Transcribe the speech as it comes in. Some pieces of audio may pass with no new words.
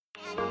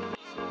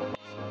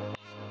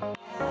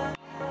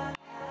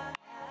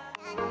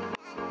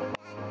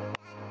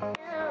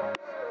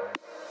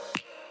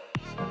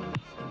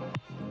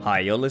Hi,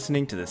 you're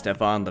listening to the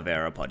Stefan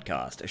Livera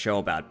podcast, a show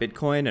about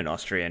Bitcoin and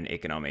Austrian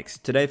economics.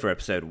 Today for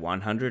episode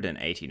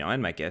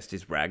 189, my guest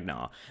is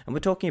Ragnar, and we're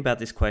talking about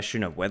this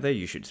question of whether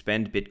you should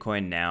spend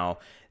Bitcoin now,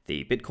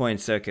 the Bitcoin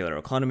circular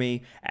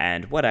economy,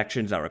 and what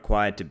actions are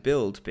required to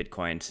build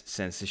Bitcoin's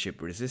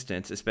censorship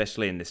resistance,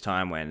 especially in this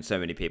time when so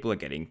many people are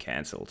getting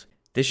cancelled.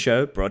 This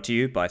show brought to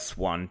you by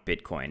Swan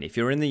Bitcoin. If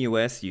you're in the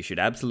US, you should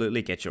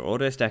absolutely get your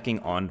auto stacking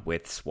on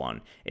with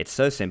Swan. It's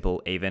so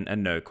simple, even a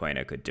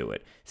no-coiner could do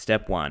it.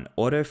 Step 1.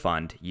 Auto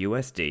fund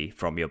USD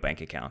from your bank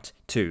account.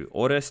 2.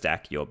 Auto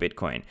stack your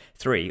Bitcoin.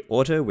 3.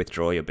 Auto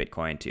withdraw your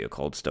Bitcoin to your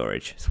cold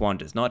storage. Swan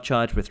does not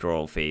charge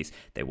withdrawal fees.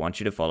 They want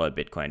you to follow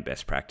Bitcoin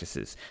best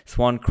practices.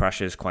 Swan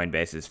crushes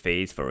Coinbase's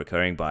fees for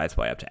recurring buys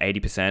by up to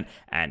 80%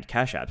 and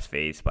Cash App's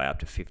fees by up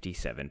to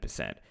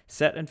 57%.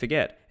 Set and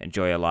forget.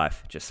 Enjoy your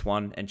life. Just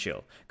Swan and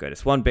chill. Go to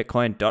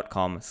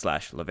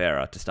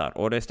swanbitcoin.com/Livera to start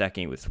auto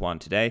stacking with Swan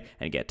today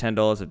and get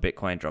 $10 of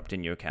Bitcoin dropped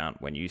in your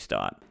account when you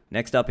start.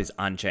 Next up is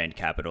Unchained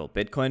Capital,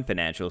 Bitcoin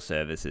financial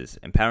services,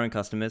 empowering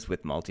customers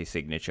with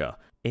multi-signature.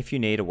 If you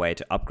need a way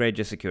to upgrade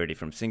your security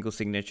from single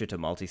signature to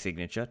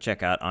multi-signature,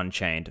 check out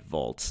Unchained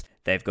Vaults.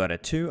 They've got a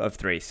 2 of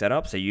 3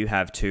 setup, so you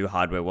have 2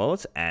 hardware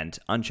wallets, and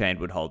Unchained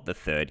would hold the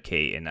third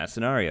key in that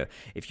scenario.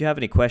 If you have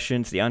any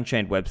questions, the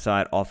Unchained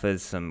website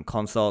offers some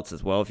consults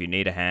as well. If you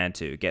need a hand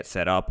to get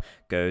set up,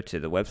 go to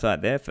the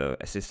website there for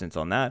assistance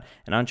on that.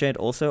 And Unchained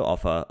also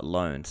offer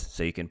loans,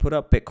 so you can put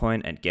up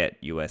Bitcoin and get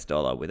US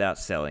dollar without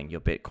selling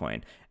your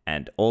Bitcoin.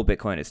 And all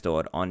Bitcoin is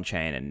stored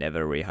on-chain and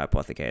never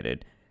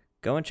rehypothecated.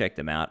 Go and check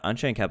them out.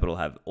 Unchained Capital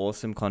have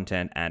awesome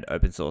content and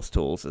open source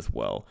tools as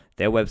well.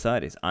 Their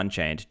website is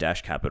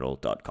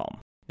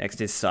unchained-capital.com.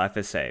 Next is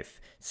CipherSafe.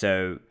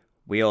 So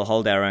we all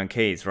hold our own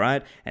keys,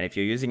 right? And if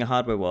you're using a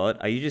hardware wallet,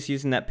 are you just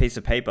using that piece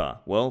of paper?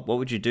 Well, what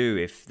would you do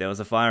if there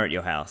was a fire at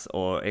your house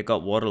or it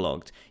got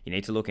waterlogged? You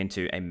need to look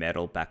into a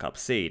metal backup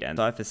seed, and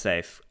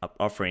CipherSafe are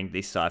offering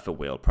the Cypher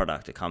Wheel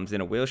product. It comes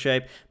in a wheel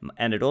shape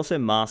and it also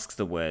masks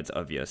the words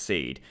of your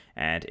seed,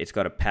 and it's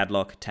got a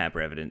padlock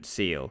tamper-evident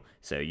seal,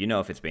 so you know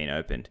if it's been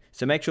opened.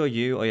 So make sure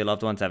you or your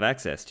loved ones have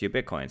access to your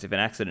Bitcoins if an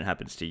accident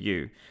happens to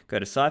you. Go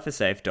to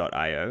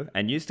cyphersafe.io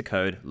and use the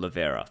code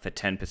Livera for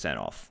 10%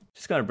 off.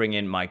 Just going to bring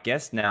in my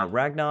guest now.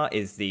 Ragnar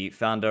is the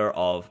founder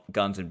of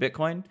Guns and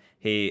Bitcoin.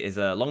 He is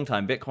a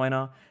longtime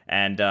Bitcoiner,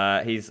 and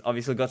he's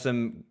obviously got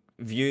some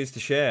views to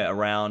share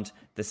around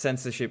the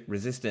censorship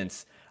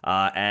resistance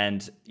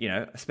and, you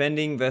know,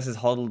 spending versus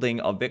holding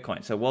of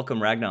Bitcoin. So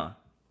welcome, Ragnar.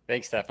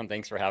 Thanks, Stefan.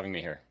 Thanks for having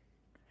me here.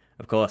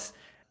 Of course.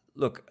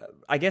 Look,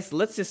 I guess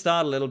let's just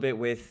start a little bit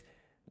with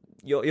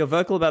you're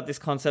vocal about this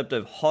concept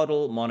of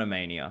hodl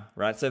monomania,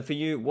 right? So for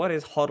you, what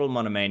is hodl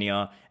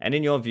monomania? And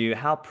in your view,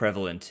 how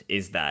prevalent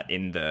is that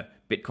in the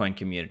Bitcoin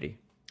community?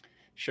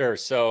 Sure.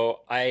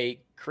 So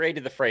I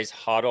created the phrase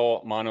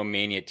hodl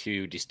monomania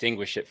to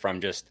distinguish it from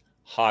just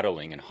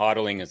hodling. And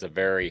hodling is a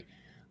very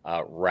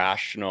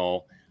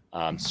rational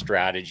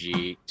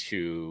strategy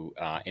to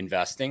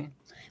investing,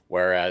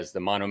 whereas the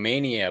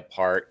monomania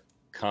part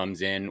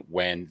comes in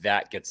when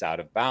that gets out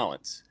of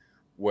balance,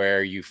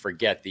 where you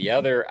forget the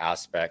other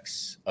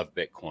aspects of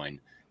Bitcoin,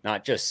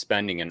 not just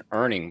spending and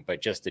earning,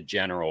 but just the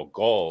general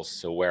goals.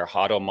 So where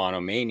hodl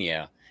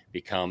monomania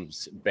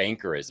becomes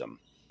bankerism.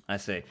 I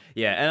see.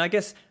 Yeah, and I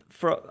guess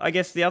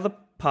the other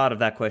part of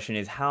that question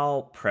is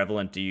how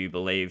prevalent do you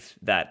believe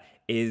that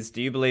is?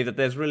 Do you believe that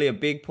there's really a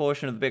big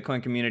portion of the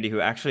Bitcoin community who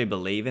actually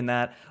believe in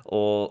that?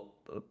 Or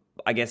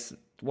I guess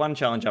one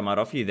challenge I might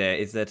offer you there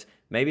is that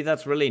maybe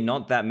that's really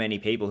not that many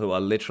people who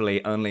are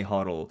literally only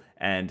hodl,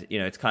 and you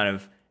know, it's kind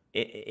of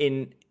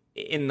in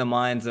the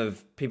minds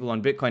of people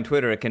on Bitcoin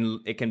Twitter, it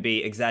can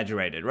be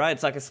exaggerated, right?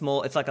 It's like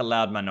a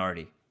loud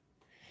minority.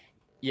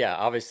 Yeah,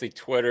 obviously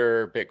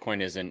Twitter,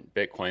 Bitcoin isn't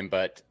Bitcoin,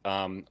 but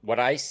what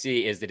I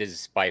see is it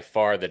is by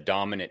far the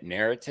dominant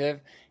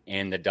narrative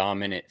and the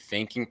dominant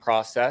thinking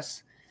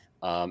process.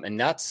 And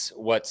that's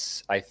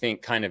what's, I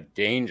think, kind of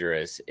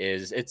dangerous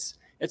is it's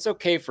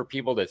okay for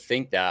people to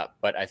think that,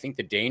 but I think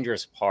the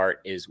dangerous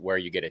part is where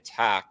you get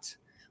attacked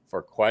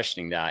for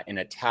questioning that and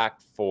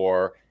attacked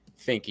for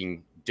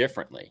thinking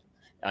differently.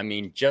 I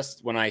mean,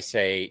 just when I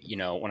say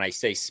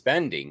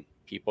spending,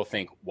 people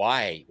think,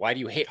 why do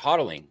you hate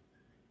hodling?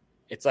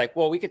 It's like,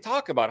 well, we could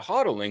talk about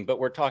hodling, but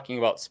we're talking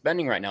about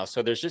spending right now.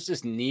 So there's just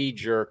this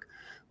knee-jerk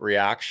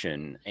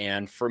reaction.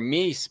 And for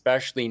me,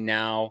 especially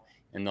now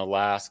in the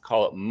last,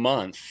 call it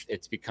month,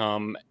 it's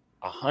become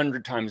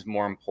 100 times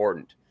more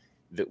important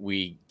that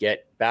we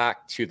get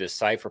back to the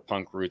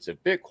cypherpunk roots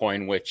of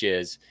Bitcoin, which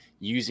is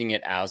using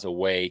it as a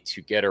way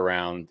to get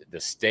around the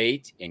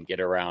state and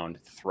get around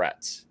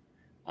threats,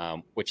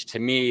 which to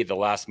me, the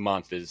last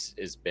month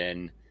has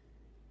been,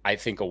 I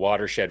think, a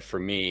watershed for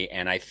me.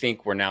 And I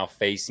think we're now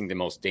facing the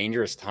most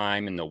dangerous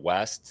time in the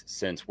West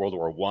since World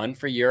War I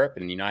for Europe.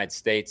 And in the United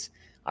States,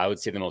 I would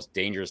say the most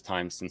dangerous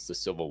time since the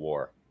Civil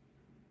War.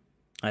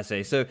 I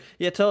see. So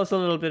yeah, tell us a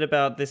little bit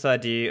about this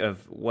idea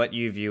of what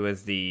you view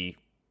as the,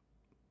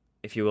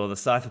 if you will, the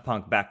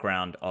cypherpunk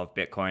background of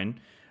Bitcoin,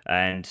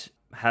 and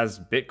has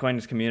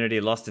Bitcoin's community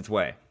lost its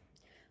way?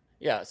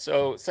 Yeah,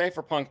 so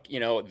Cypherpunk,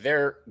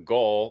 their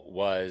goal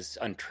was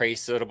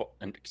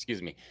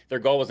their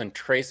goal was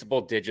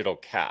untraceable digital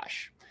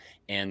cash.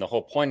 And the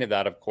whole point of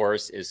that, of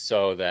course, is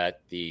so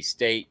that the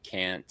state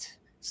can't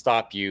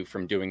stop you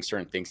from doing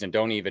certain things and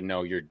don't even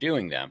know you're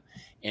doing them.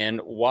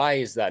 And why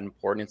is that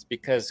important? It's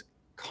because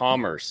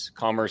commerce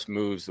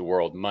moves the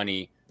world,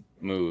 money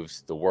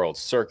moves the world,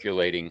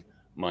 circulating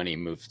money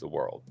moves the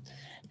world.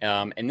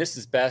 And this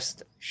is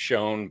best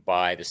shown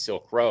by the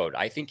Silk Road.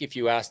 I think if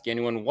you ask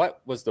anyone,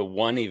 what was the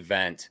one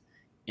event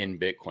in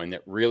Bitcoin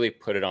that really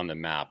put it on the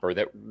map or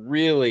that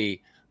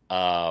really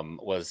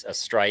was a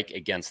strike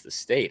against the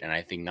state? And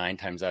I think 9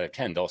 times out of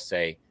 10, they'll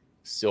say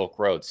Silk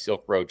Road.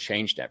 Silk Road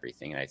changed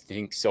everything. And I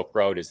think Silk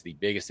Road is the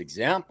biggest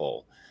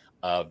example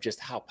of just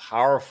how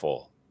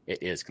powerful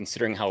it is,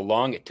 considering how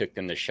long it took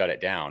them to shut it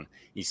down,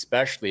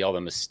 especially all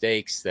the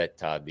mistakes that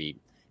the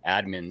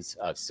admins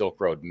of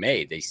Silk Road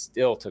made. They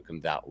still took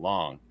them that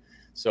long.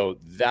 So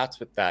that's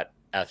what that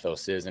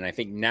ethos is. And I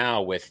think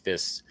now with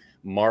this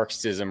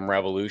Marxism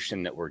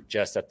revolution that we're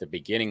just at the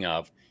beginning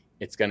of,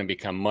 it's going to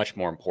become much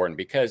more important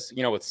because,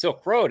 with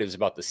Silk Road, it was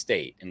about the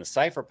state and the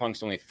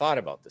cypherpunks only thought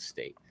about the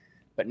state.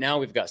 But now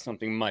we've got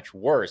something much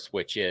worse,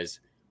 which is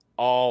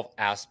all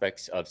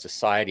aspects of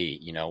society.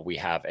 We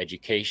have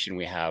education,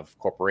 we have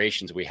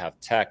corporations, we have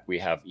tech, we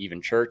have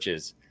even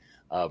churches.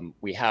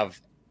 We have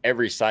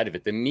every side of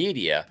it. The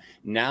media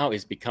now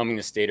is becoming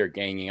the state or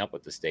ganging up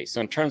with the state. So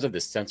in terms of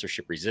the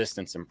censorship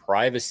resistance and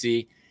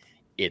privacy,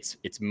 it's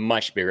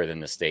much bigger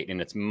than the state,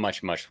 and it's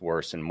much, much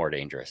worse and more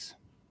dangerous.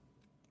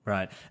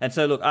 Right. And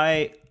so, look,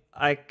 I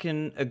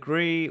can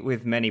agree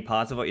with many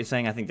parts of what you're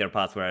saying. I think there are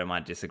parts where I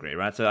might disagree,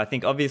 right? So I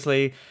think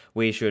obviously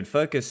we should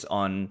focus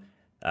on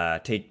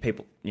teach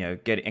people,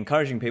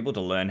 encouraging people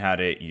to learn how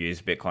to use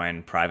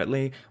Bitcoin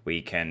privately.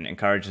 We can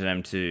encourage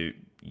them to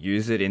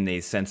use it in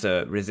these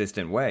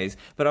censor-resistant ways.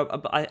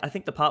 But I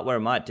think the part where I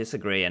might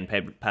disagree, and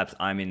perhaps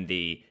I'm in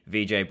the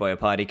VJ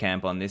Boyapati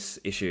camp on this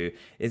issue,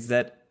 is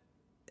that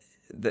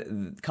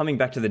coming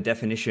back to the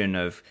definition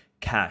of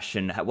cash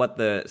and what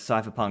the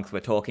cypherpunks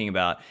were talking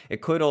about,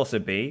 it could also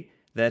be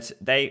that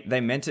they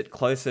meant it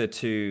closer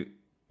to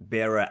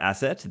bearer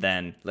asset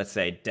than, let's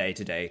say,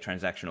 day-to-day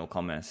transactional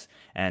commerce.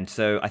 And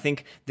so I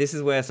think this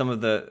is where some of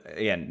the,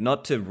 again,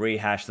 not to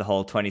rehash the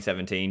whole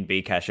 2017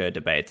 Bcasher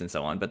debates and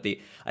so on, but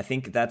I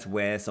think that's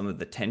where some of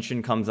the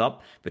tension comes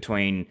up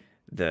between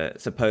the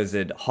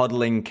supposed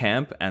hodling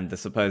camp and the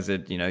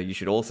supposed, you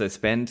should also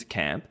spend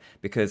camp,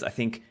 because I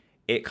think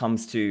it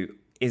comes to,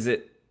 is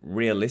it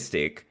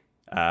realistic?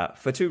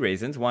 For 2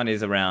 reasons. One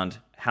is around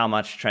how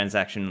much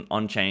transaction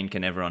on-chain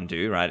can everyone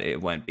do, right?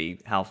 It won't be,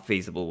 how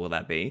feasible will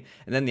that be?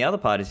 And then the other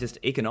part is just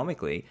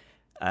economically,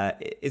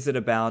 is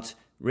it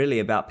really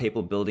about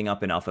people building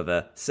up enough of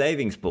a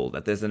savings pool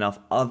that there's enough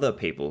other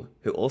people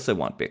who also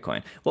want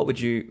Bitcoin? What would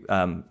you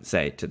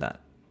say to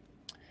that?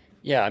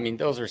 Yeah, I mean,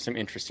 those are some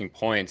interesting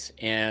points.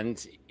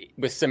 And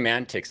with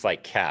semantics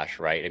like cash,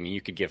 right? I mean,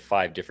 you could give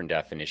 5 different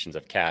definitions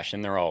of cash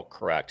and they're all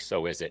correct.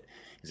 So is it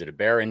a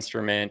bearer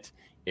instrument?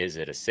 Is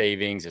it a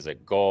savings? Is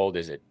it gold?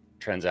 Is it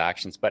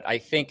transactions? But I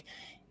think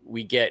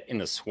we get in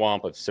the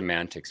swamp of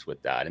semantics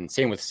with that. And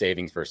same with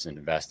savings versus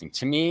investing.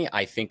 To me,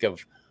 I think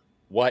of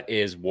what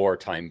is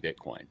wartime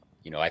Bitcoin.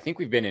 I think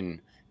we've been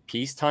in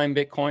peacetime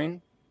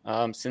Bitcoin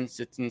since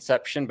its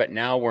inception, but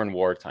now we're in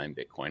wartime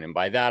Bitcoin. And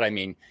by that, I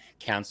mean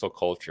cancel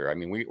culture. I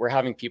mean, we're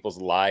having people's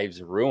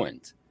lives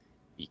ruined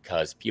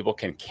because people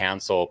can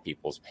cancel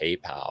people's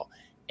PayPal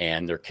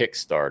and their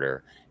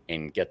Kickstarter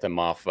and get them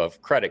off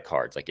of credit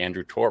cards. Like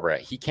Andrew Torba,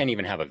 he can't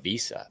even have a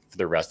Visa for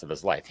the rest of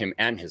his life, him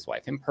and his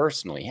wife, him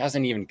personally. He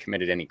hasn't even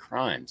committed any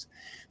crimes.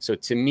 So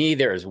to me,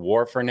 there is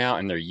warfare now,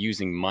 and they're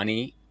using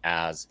money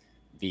as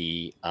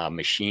the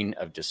machine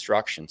of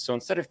destruction. So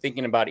instead of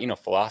thinking about,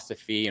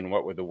 philosophy and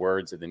what were the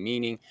words of the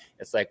meaning,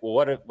 it's like,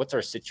 well, what's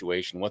our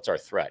situation? What's our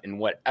threat? And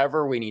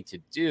whatever we need to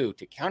do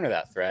to counter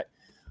that threat,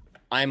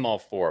 I'm all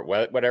for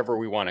it. Whatever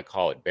we want to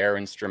call it, bearer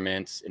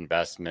instruments,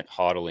 investment,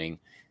 hodling.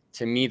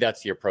 To me,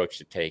 that's the approach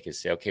to take, is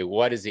say, okay,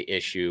 what is the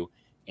issue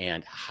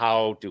and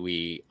how do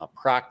we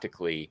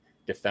practically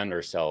defend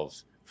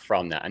ourselves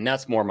from that? And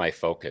that's more my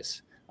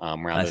focus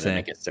rather than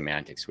make it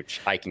semantics,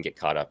 which I can get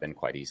caught up in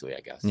quite easily,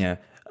 I guess. Yeah.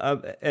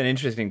 An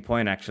interesting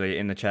point, actually,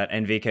 in the chat.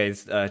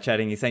 NVK's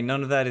chatting, he's saying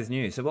none of that is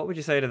new. So what would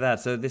you say to that?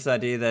 So this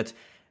idea that,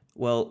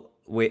 well,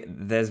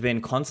 there's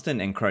been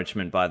constant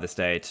encroachment by the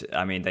state.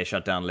 I mean, they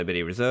shut down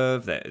Liberty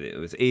Reserve. It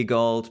was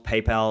e-gold.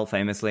 PayPal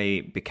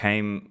famously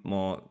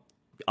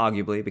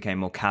arguably became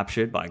more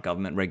captured by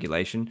government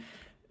regulation.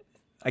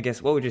 I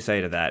guess, what would you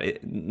say to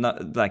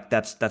that?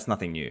 That's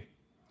nothing new.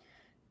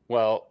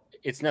 Well,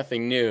 it's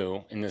nothing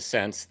new in the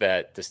sense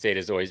that the state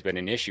has always been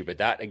an issue, but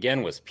that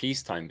again was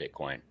peacetime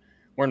Bitcoin.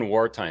 We're in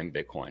wartime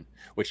Bitcoin,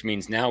 which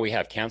means now we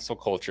have cancel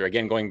culture.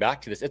 Again, going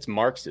back to this, it's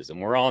Marxism.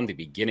 We're on the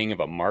beginning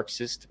of a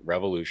Marxist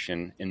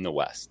revolution in the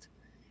West.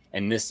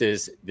 And this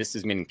is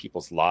meaning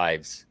people's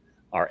lives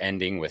are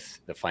ending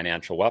with the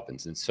financial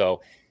weapons. And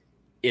so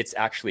it's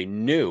actually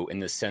new in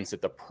the sense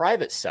that the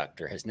private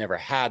sector has never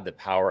had the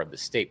power of the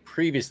state.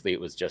 Previously, it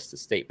was just the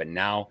state, but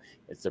now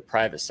it's the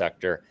private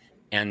sector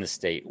and the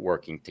state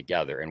working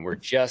together. And we're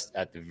just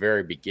at the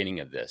very beginning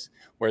of this.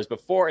 Whereas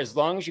before, as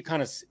long as you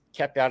kind of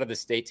kept out of the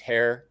state's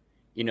hair,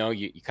 you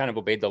kind of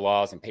obeyed the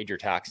laws and paid your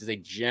taxes, they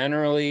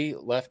generally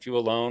left you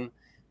alone.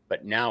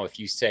 But now if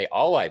you say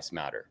all lives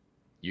matter,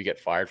 you get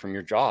fired from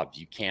your job.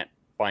 You can't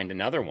find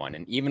another one.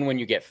 And even when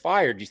you get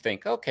fired, you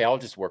think, okay, I'll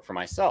just work for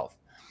myself.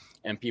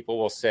 And people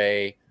will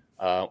say,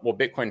 well,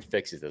 Bitcoin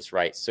fixes this,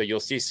 right? So you'll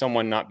see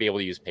someone not be able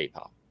to use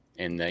PayPal.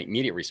 And the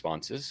immediate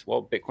response is,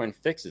 well, Bitcoin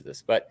fixes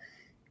this. But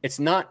it's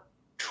not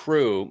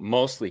true,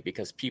 mostly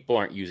because people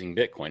aren't using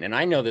Bitcoin. And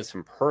I know this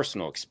from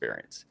personal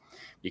experience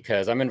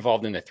because I'm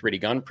involved in the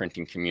 3D gun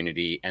printing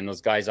community. And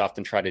those guys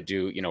often try to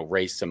do,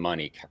 raise some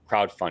money,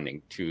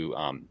 crowdfunding to,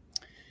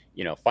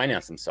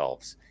 finance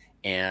themselves.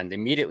 And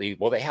immediately,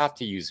 well, they have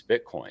to use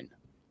Bitcoin.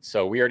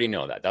 So we already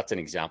know that. That's an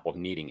example of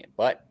needing it.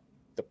 But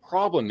the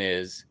problem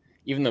is,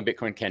 even though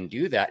Bitcoin can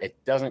do that, it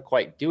doesn't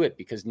quite do it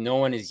because no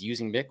one is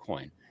using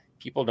Bitcoin.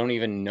 People don't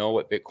even know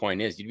what Bitcoin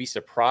is. You'd be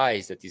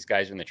surprised that these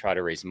guys, when they try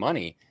to raise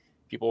money,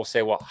 people will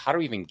say, well, how do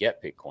we even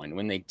get Bitcoin?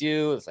 When they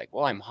do, it's like,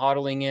 well, I'm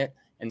hodling it.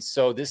 And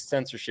so this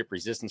censorship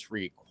resistance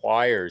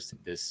requires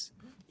this,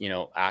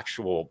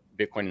 actual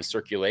Bitcoin in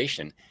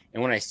circulation.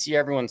 And when I see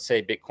everyone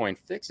say Bitcoin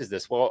fixes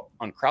this, well,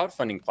 on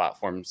crowdfunding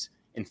platforms,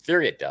 in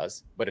theory it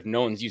does. But if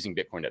no one's using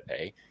Bitcoin to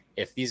pay,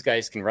 if these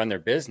guys can run their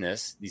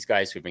business, these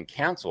guys who've been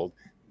canceled,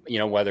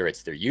 whether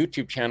it's their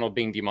YouTube channel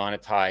being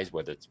demonetized,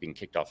 whether it's being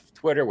kicked off of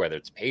Twitter, whether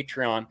it's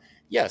Patreon,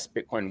 yes,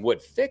 Bitcoin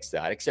would fix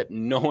that, except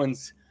no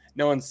one's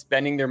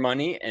spending their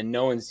money and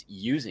no one's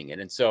using it.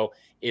 And so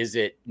is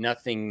it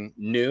nothing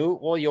new?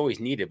 Well, you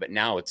always need it, but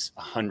now it's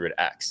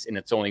 100x and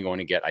it's only going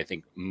to get, I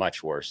think,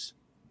 much worse.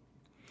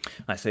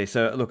 I see.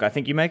 So look, I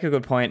think you make a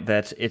good point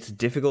that it's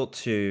difficult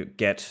to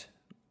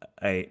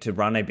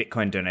run a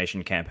Bitcoin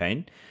donation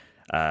campaign.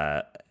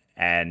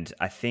 And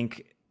I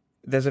think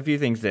there's a few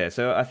things there.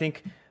 So I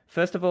think,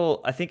 first of all,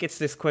 I think it's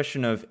this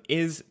question of,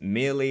 is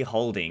merely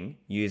holding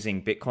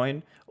using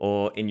Bitcoin,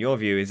 or in your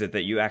view, is it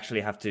that you actually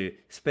have to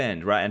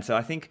spend, right? And so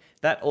I think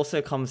that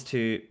also comes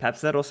to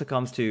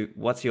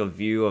what's your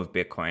view of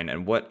Bitcoin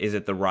and what is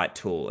it the right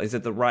tool? Is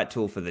it the right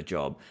tool for the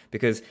job?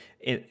 Because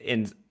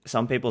in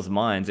some people's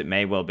minds, it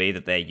may well be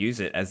that they use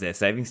it as their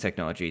savings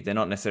technology. They're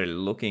not necessarily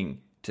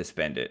looking to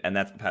spend it, and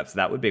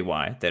that would be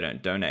why they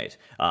don't donate.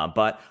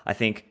 But I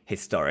think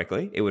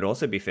historically, it would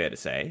also be fair to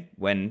say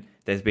when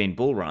there's been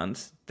bull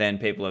runs, then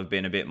people have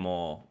been a bit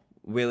more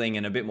willing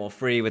and a bit more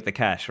free with the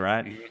cash,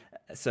 right? Mm-hmm.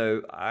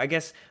 So I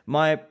guess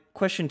my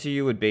question to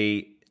you would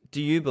be: do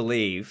you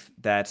believe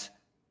that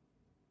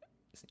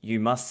you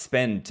must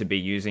spend to be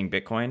using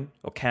Bitcoin,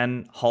 or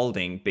can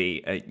holding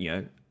be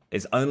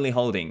is only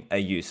holding a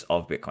use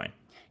of Bitcoin?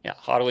 Yeah,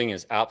 hodling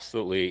is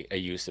absolutely a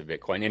use of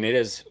Bitcoin, and it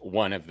is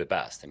one of the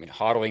best. I mean,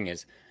 hodling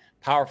is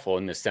powerful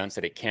in the sense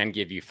that it can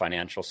give you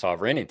financial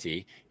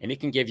sovereignty, and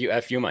it can give you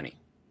FU money,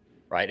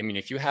 right? I mean,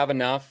 if you have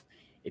enough,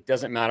 it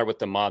doesn't matter what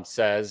the mob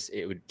says.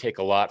 It would take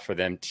a lot for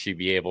them to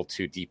be able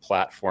to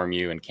deplatform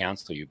you and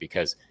cancel you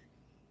because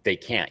they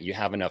can't. You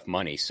have enough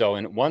money. So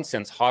in one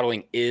sense,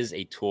 hodling is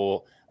a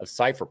tool of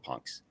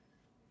cypherpunks,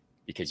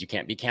 because you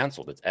can't be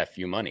canceled. It's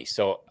FU money.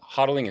 So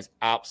hodling is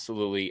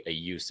absolutely a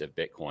use of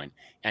Bitcoin.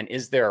 And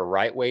is there a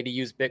right way to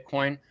use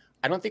Bitcoin?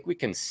 I don't think we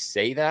can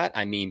say that.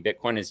 I mean,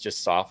 Bitcoin is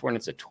just software and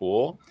it's a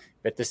tool.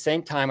 But at the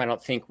same time, I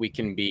don't think we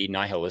can be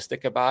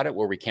nihilistic about it,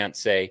 where we can't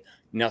say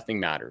nothing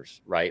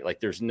matters, right? Like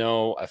there's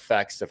no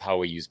effects of how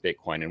we use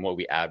Bitcoin and what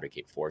we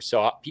advocate for.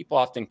 So people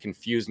often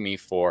confuse me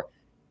for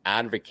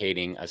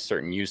advocating a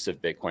certain use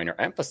of Bitcoin or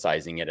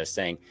emphasizing it as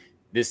saying,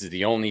 this is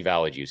the only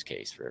valid use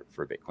case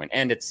for Bitcoin.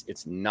 And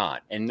it's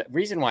not. And the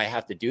reason why I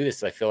have to do this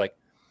is I feel like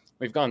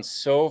we've gone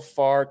so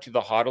far to the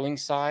hodling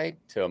side,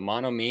 to a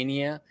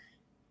monomania,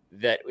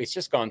 that it's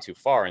just gone too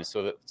far. And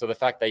so the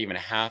fact that I even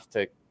have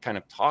to kind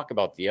of talk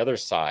about the other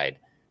side,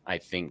 I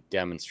think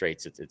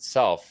demonstrates it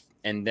itself.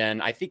 And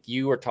then I think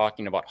you were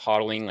talking about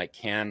hodling, like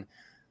can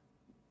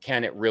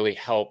it really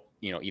help,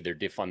 either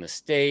defund the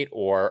state,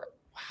 or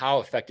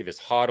how effective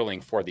is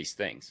hodling for these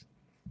things?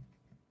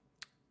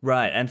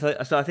 Right, and so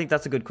I think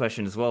that's a good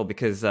question as well,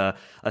 because I've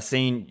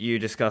seen you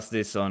discuss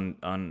this on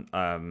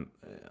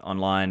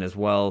online as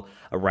well,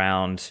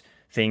 around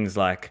things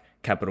like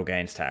capital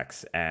gains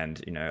tax,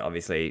 and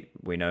obviously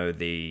we know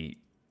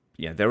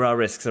there are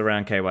risks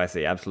around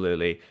KYC.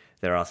 Absolutely,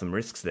 there are some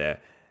risks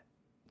there.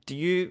 Do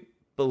you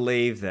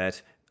believe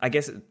that? I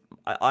guess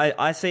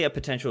I see a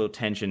potential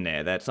tension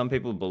there, that some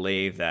people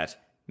believe that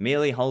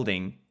merely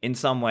holding in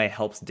some way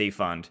helps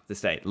defund the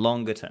state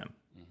longer term.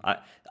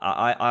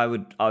 I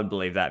would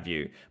believe that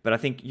view, but I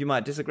think you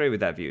might disagree with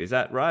that view. Is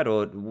that right?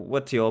 Or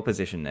what's your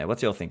position there?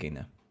 What's your thinking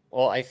there?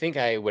 Well, I think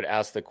I would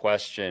ask the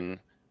question,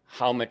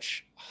 how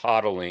much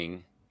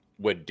hodling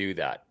would do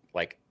that?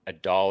 Like a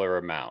dollar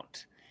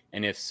amount?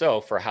 And if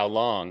so, for how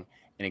long?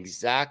 And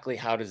exactly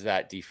how does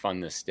that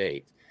defund the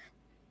state?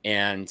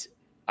 And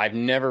I've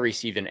never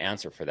received an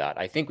answer for that.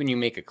 I think when you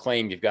make a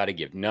claim, you've got to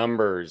give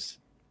numbers,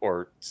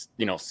 or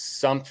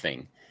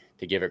something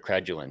to give it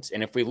credulence.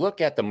 And if we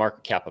look at the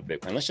market cap of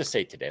Bitcoin, let's just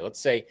say today, let's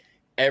say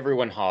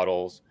everyone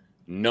hodls,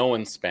 no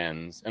one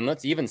spends, and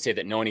let's even say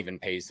that no one even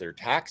pays their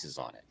taxes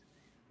on it.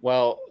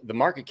 Well, the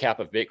market cap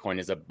of Bitcoin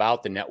is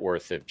about the net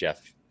worth of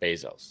Jeff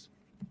Bezos.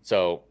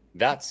 So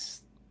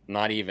that's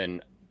not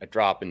even a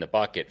drop in the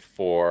bucket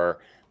for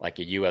like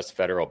a US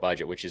federal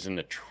budget, which is in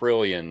the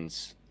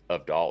trillions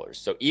of dollars.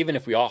 So even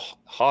if we all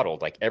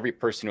hodled, like every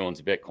person who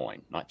owns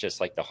Bitcoin, not just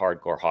like the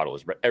hardcore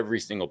hodlers, but every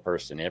single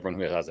person, everyone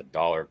who has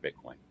 $1 of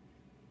Bitcoin,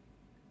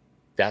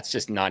 that's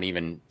just not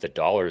even, the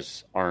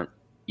dollars aren't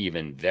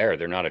even there.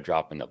 They're not a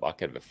drop in the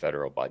bucket of a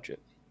federal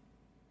budget.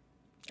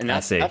 And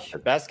that's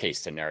the best case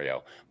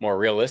scenario. More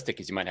realistic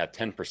is you might have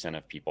 10%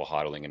 of people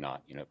hodling and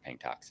not, paying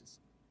taxes.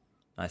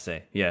 I see.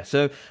 Yeah.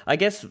 So I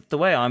guess the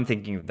way I'm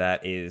thinking of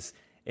that is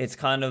it's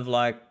kind of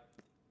like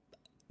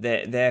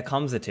there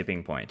comes a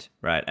tipping point,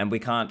 right? And we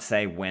can't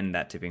say when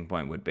that tipping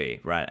point would be,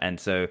 right? And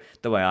so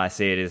the way I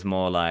see it is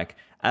more like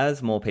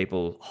as more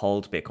people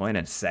hold Bitcoin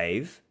and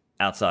save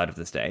outside of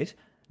the state,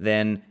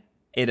 then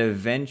it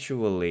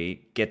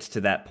eventually gets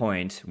to that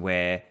point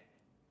where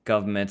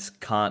governments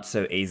can't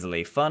so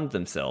easily fund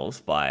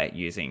themselves by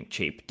using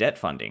cheap debt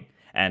funding.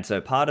 And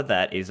so part of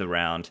that is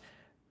around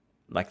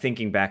like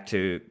thinking back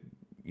to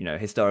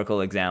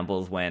historical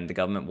examples when the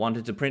government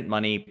wanted to print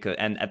money,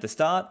 and at the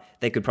start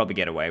they could probably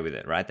get away with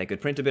it, right? They could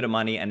print a bit of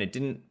money and it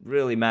didn't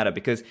really matter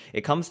because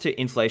it comes to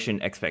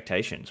inflation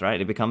expectations, right?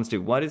 It becomes to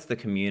what is the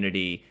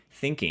community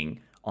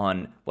thinking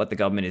on what the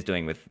government is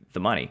doing with the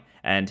money.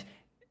 And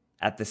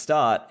at the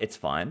start, it's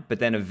fine, but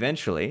then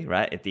eventually,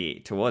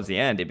 right, towards the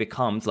end, it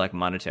becomes like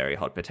monetary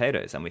hot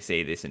potatoes. And we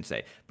see this in,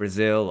 say,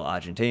 Brazil,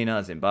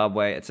 Argentina,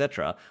 Zimbabwe,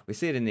 etc. We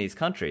see it in these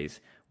countries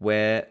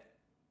where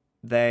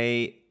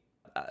they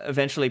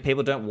eventually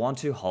people don't want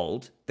to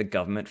hold the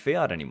government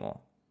fiat anymore.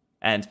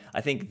 And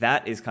I think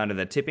that is kind of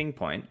the tipping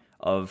point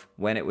of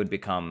when it would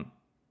become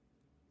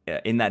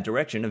in that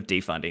direction of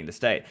defunding the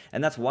state.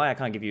 And that's why I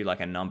can't give you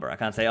like a number. I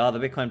can't say, the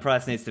Bitcoin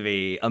price needs to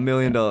be $1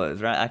 million,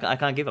 right? I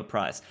can't give a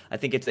price. I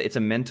think it's a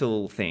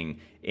mental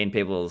thing in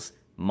people's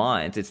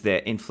minds. It's their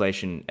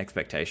inflation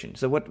expectation.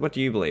 So what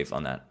do you believe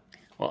on that?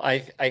 Well, I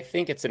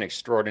think it's an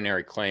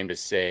extraordinary claim to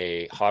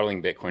say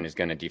hodling Bitcoin is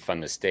going to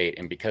defund the state.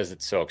 And because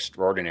it's so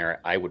extraordinary,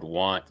 I would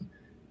want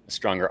a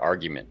stronger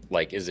argument.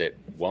 Like, is it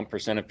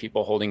 1% of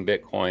people holding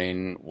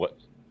Bitcoin? What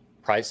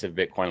price of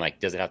Bitcoin? Like,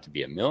 does it have to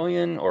be 1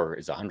 million or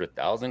is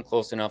 100,000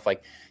 close enough?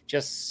 Like,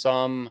 just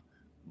some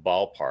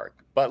ballpark.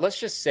 But let's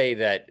just say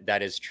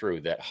that is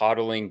true, that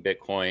hodling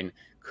Bitcoin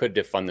could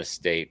defund the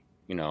state,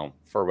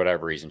 for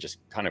whatever reason, just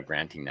kind of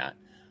granting that.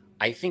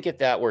 I think if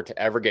that were to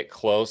ever get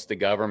close, the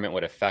government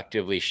would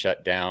effectively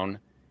shut down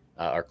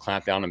or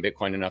clamp down on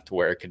Bitcoin enough to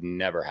where it could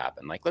never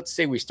happen. Like, let's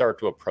say we start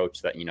to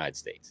approach that in the United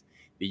States.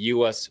 The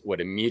U.S. would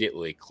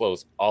immediately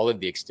close all of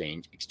the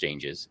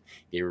exchanges.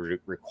 They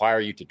require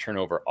you to turn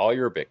over all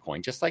your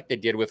Bitcoin, just like they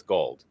did with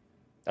gold.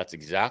 That's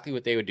exactly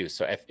what they would do.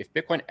 So if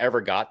Bitcoin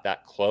ever got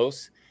that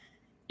close,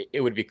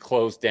 it would be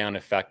closed down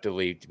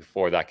effectively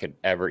before that could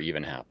ever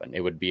even happen.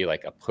 It would be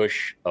like a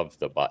push of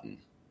the button.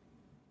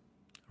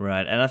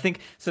 Right. And I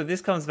think, so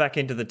this comes back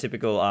into the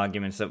typical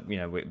arguments that,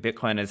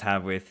 Bitcoiners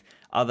have with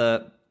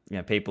other,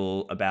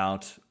 people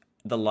about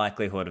the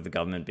likelihood of the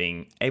government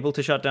being able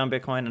to shut down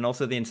Bitcoin and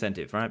also the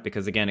incentive, right?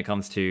 Because again, it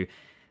comes to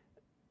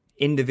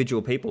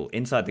individual people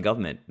inside the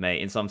government may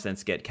in some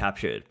sense get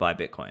captured by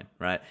Bitcoin,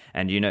 right?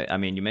 And, you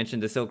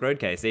mentioned the Silk Road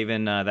case,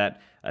 even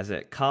is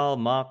it Karl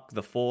Marx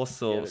the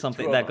Force or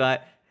something, that guy.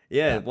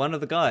 Yeah, one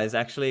of the guys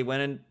actually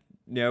went and,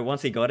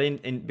 once he got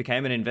in,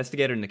 became an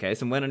investigator in the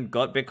case and went and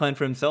got Bitcoin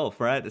for himself,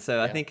 right?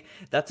 So I think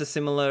that's a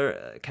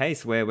similar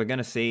case where we're going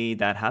to see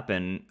that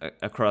happen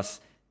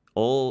across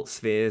all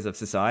spheres of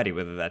society,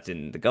 whether that's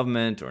in the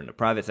government or in the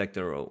private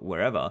sector or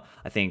wherever.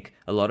 I think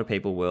a lot of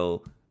people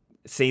will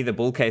see the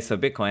bull case for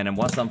Bitcoin and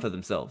want some for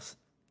themselves.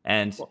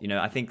 And,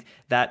 I think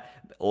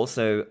that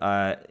also,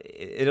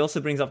 it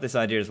also brings up this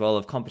idea as well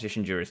of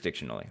competition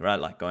jurisdictionally, right?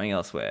 Like going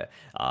elsewhere.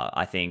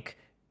 I think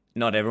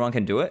not everyone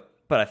can do it,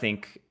 but I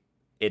think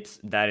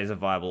that is a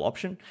viable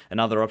option.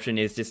 Another option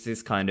is just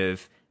this kind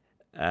of,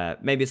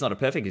 maybe it's not a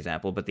perfect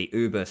example, but the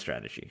Uber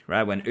strategy,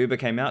 right? When Uber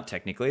came out,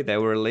 technically, they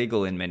were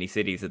illegal in many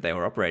cities that they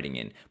were operating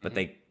in, but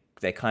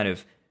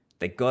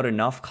they got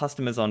enough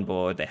customers on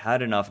board, they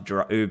had enough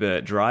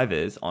Uber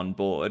drivers on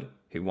board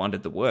who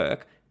wanted the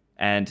work,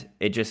 and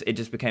it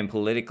just became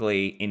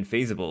politically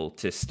infeasible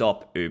to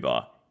stop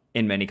Uber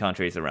in many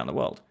countries around the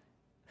world.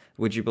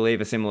 Would you believe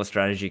a similar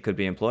strategy could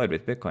be employed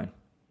with Bitcoin?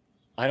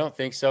 I don't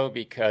think so,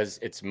 because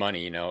it's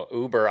money.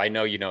 Uber, I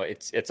know,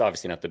 it's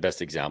obviously not the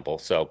best example.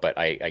 So, but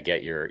I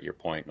get your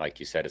point. Like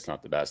you said, it's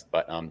not the best.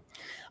 But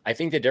I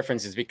think the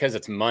difference is because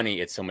it's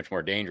money, it's so much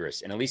more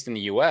dangerous. And at least in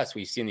the U.S.,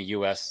 we see in the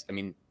U.S.,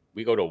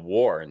 we go to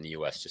war in the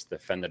U.S. just to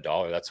defend the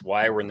dollar. That's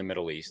why we're in the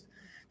Middle East.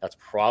 That's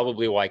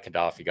probably why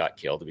Gaddafi got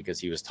killed, because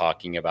he was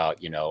talking about,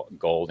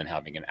 gold and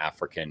having an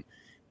African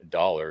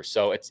dollar.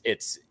 So it's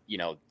as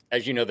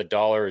the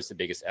dollar is the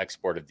biggest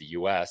export of the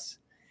U.S.,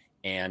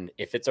 And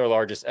if it's our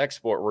largest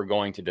export, we're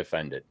going to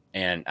defend it.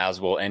 And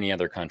as will any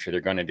other country,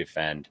 they're going to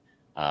defend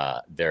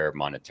their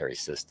monetary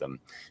system.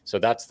 So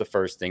that's the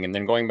first thing. And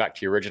then going back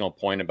to your original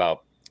point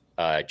about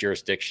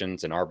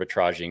jurisdictions and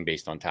arbitraging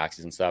based on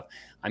taxes and stuff.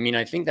 I mean,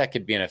 I think that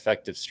could be an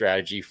effective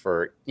strategy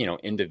for,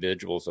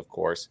 individuals, of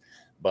course.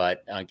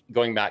 But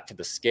going back to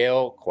the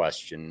scale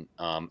question,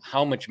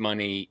 how much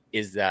money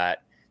is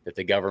that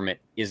the government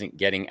isn't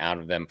getting out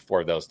of them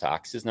for those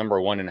taxes,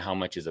 number one, and how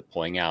much is it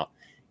pulling out?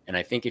 And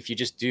I think if you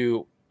just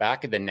do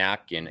back of the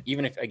napkin,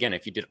 even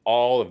if you did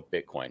all of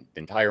Bitcoin, the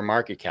entire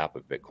market cap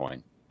of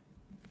Bitcoin,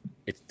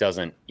 it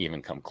doesn't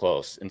even come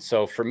close. And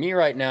so for me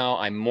right now,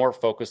 I'm more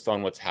focused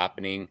on what's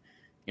happening,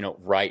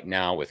 right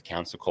now with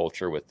cancel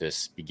culture, with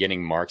this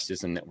beginning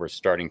Marxism that we're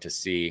starting to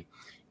see.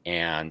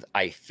 And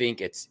I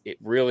think it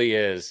really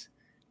is.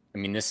 I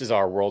mean, this is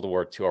our World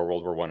War II, our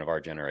World War I of our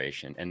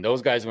generation. And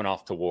those guys went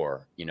off to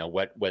war.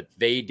 What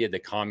they did, the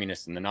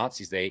communists and the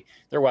Nazis,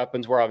 their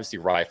weapons were obviously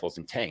rifles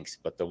and tanks.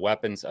 But the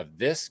weapons of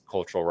this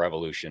cultural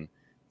revolution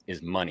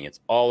is money.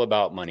 It's all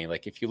about money.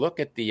 Like if you look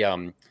at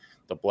the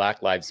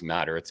Black Lives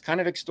Matter, it's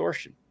kind of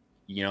extortion.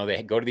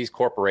 They go to these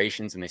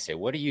corporations and they say,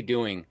 what are you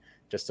doing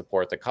to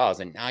support the cause?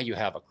 And now you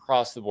have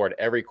across the board,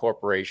 every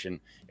corporation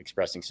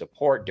expressing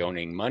support,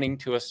 donating money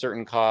to a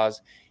certain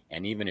cause.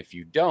 And even if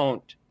you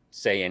don't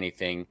say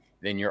anything,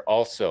 then you're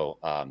also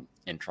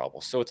in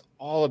trouble. So it's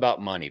all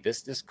about money.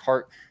 This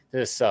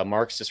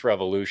Marxist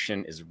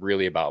revolution is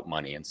really about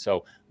money. And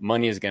so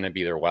money is going to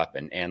be their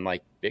weapon. And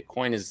like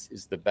Bitcoin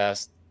is the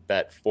best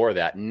bet for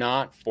that,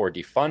 not for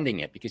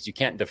defunding it, because you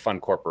can't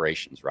defund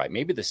corporations, right?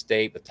 Maybe the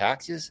state, the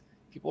taxes,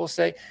 people will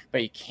say,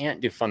 but you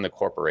can't defund the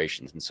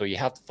corporations. And so you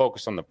have to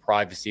focus on the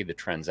privacy, the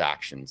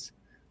transactions,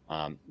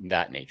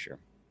 that nature.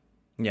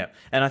 Yeah.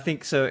 And I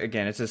think so,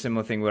 again, it's a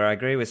similar thing where I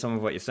agree with some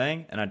of what you're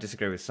saying and I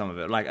disagree with some of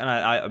it. And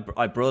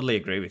I broadly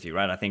agree with you,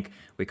 right? I think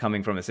we're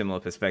coming from a similar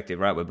perspective,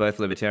 right? We're both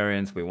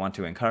libertarians. We want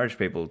to encourage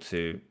people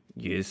to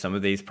use some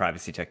of these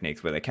privacy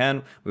techniques where they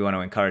can. We want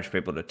to encourage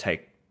people to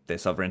take their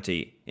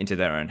sovereignty into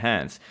their own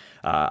hands.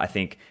 I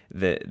think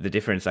the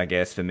difference, I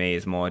guess, for me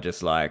is more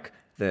just like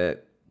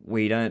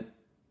we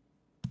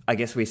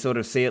sort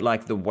of see it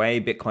like the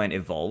way Bitcoin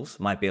evolves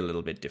might be a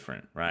little bit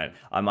different, right?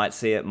 I might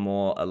see it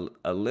more,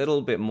 a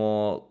little bit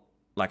more,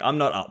 like I'm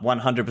not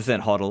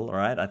 100% hodl,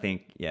 right? I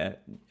think, yeah,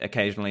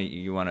 occasionally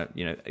you want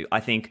to, I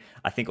think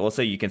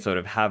also you can sort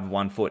of have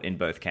one foot in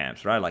both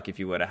camps, right? Like if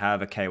you were to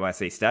have a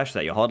KYC stash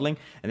that you're hodling,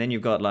 and then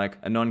you've got like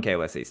a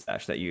non-KYC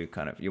stash that you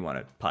want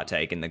to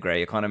partake in the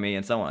gray economy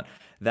and so on.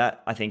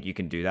 That, I think you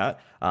can do that.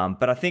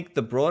 But I think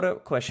the broader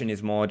question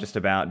is more just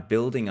about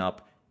building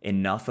up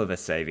enough of a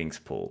savings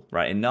pool,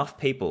 right? Enough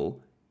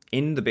people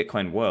in the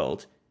Bitcoin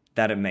world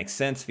that it makes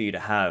sense for you to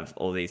have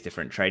all these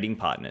different trading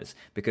partners.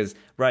 Because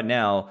right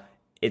now,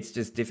 it's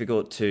just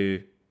difficult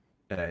to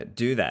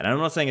do that. And I'm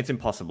not saying it's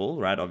impossible,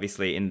 right?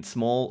 Obviously, in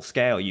small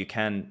scale, you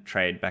can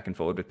trade back and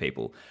forward with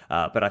people.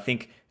 But I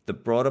think the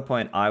broader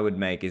point I would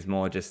make is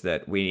more just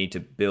that we need to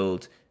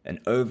build an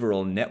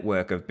overall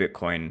network of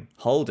Bitcoin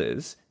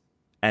holders.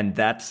 And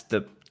that's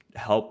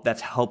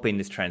helping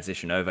this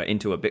transition over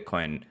into a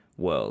Bitcoin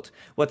world.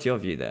 What's your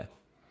view there?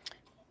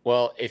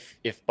 Well,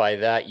 if by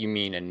that you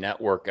mean a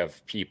network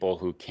of people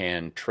who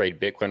can trade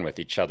Bitcoin with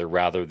each other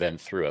rather than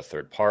through a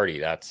third party,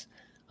 that's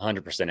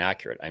 100%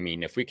 accurate. I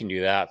mean, if we can do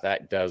that,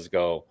 that does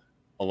go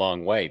a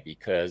long way,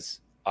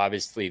 because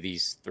obviously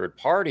these third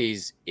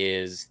parties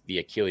is the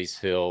Achilles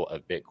heel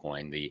of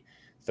Bitcoin. The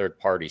third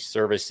party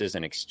services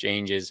and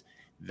exchanges,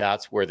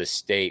 that's where the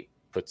state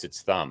puts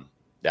its thumb.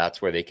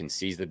 That's where they can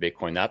seize the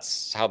Bitcoin.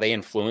 That's how they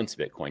influence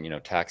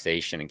Bitcoin,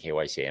 taxation and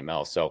KYC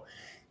AML. So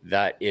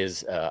that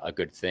is a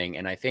good thing.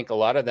 And I think a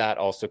lot of that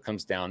also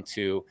comes down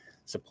to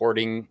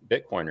supporting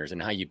Bitcoiners,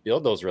 and how you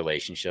build those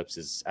relationships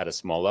is at a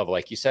small level.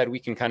 Like you said, we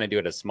can kind of do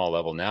it at a small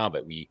level now,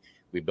 but we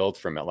build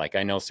from it. Like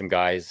I know some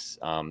guys,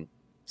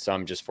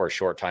 some just for a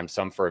short time,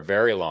 some for a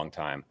very long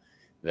time,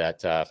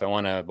 that if I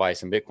want to buy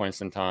some Bitcoin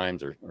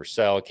sometimes or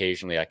sell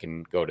occasionally, I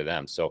can go to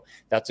them. So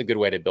that's a good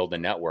way to build a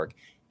network.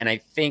 And I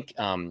think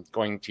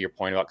going to your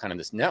point about kind of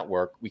this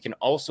network, we can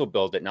also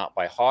build it not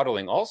by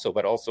hodling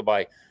but also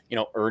by,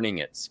 earning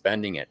it,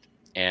 spending it.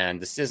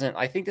 And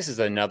I think this is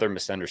another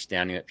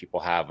misunderstanding that people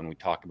have when we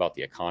talk about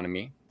the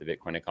economy, the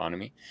Bitcoin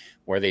economy,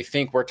 where they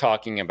think we're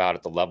talking about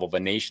at the level of a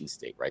nation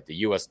state, right? The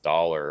US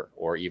dollar,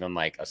 or even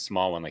like a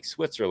small one like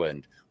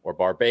Switzerland or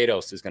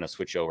Barbados is going to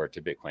switch over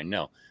to Bitcoin.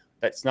 No,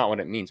 that's not what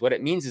it means. What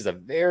it means is a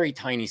very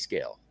tiny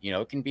scale.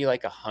 It can be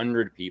like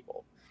 100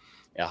 people.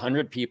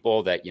 100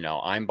 people that,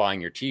 I'm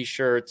buying your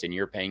t-shirts and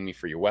you're paying me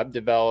for your web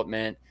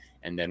development.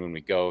 And then when we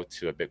go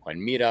to a Bitcoin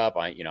meetup,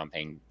 I'm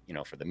paying,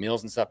 for the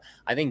meals and stuff.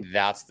 I think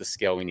that's the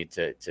scale we need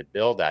to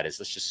build at. Is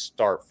let's just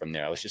start from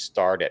there. Let's just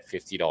start at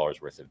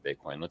 $50 worth of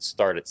Bitcoin. Let's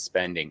start at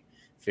spending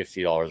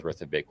 $50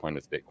 worth of Bitcoin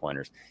with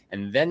Bitcoiners.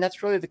 And then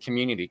that's really the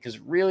community, because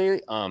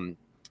really,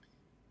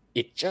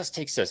 it just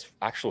takes an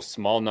actual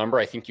small number.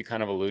 I think you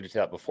kind of alluded to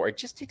that before. It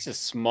just takes a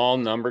small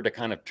number to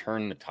kind of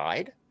turn the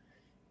tide.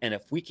 And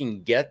if we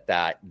can get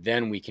that,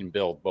 then we can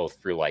build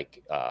both through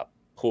like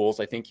pools,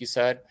 I think you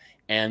said,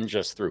 and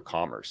just through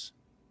commerce.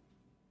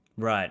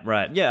 Right,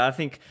 right. Yeah, I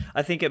think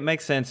it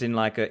makes sense in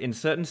in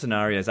certain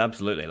scenarios,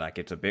 absolutely. Like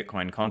it's a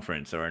Bitcoin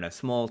conference or in a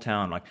small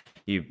town. Like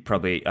you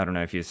probably, I don't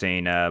know if you've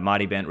seen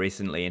Marty Bent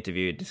recently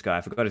interviewed this guy.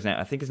 I forgot his name.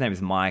 I think his name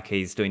is Mike.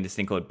 He's doing this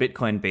thing called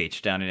Bitcoin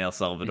Beach down in El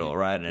Salvador,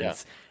 right? And Yeah.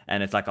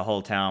 it's like a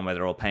whole town where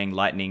they're all paying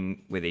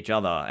Lightning with each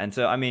other. And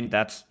so I mean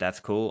that's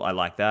cool. I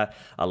like that.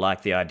 I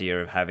like the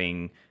idea of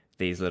having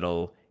these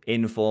little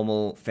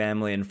informal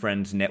family and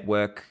friends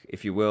network,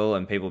 if you will,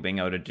 and people being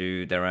able to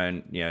do their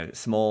own,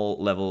 small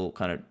level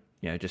kind of,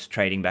 just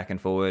trading back and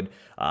forward,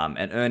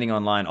 and earning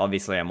online.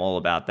 Obviously, I'm all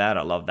about that.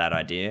 I love that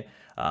idea.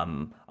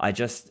 I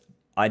just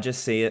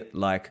see it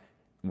like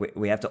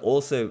we have to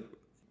also,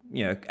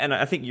 and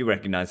I think you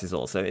recognize this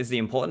also, is the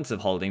importance of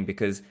holding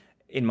because,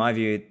 in my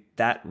view,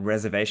 that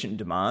reservation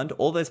demand,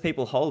 all those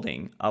people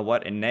holding are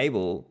what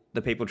enable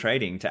the people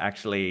trading to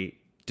actually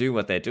do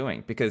what they're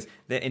doing because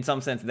in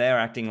some sense they're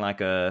acting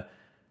like a,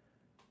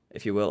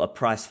 if you will, a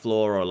price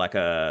floor or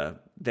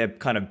they're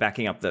kind of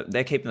backing up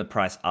they're keeping the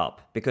price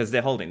up because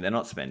they're holding, they're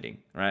not spending,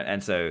 right?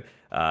 And so,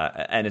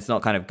 and it's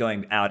not kind of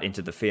going out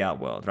into the fiat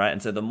world, right?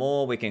 And so the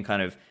more we can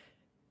kind of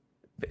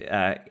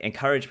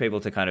encourage people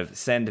to kind of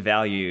send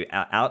value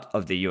out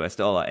of the US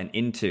dollar and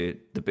into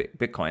the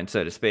Bitcoin,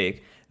 so to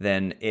speak,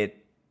 then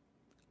it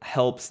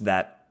helps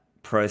that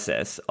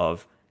process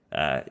of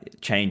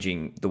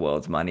changing the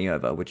world's money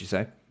over, would you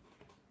say?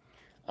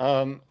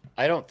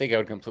 I don't think I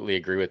would completely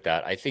agree with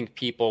that. I think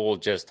people will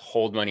just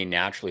hold money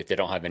naturally if they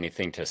don't have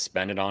anything to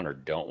spend it on or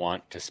don't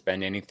want to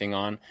spend anything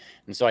on.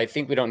 And so I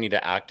think we don't need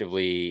to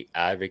actively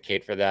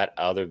advocate for that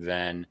other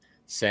than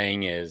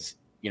saying is,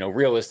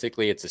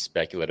 realistically, it's a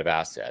speculative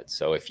asset.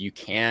 So if you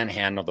can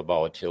handle the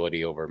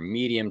volatility over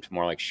medium to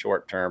more like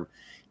short term,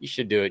 you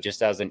should do it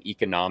just as an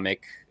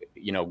economic,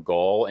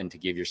 goal and to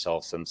give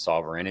yourself some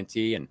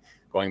sovereignty and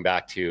going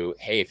back to,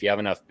 hey, if you have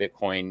enough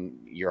Bitcoin,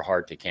 you're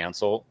hard to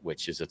cancel,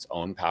 which is its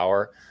own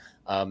power.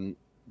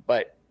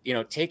 But,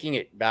 taking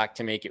it back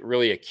to make it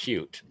really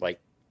acute, like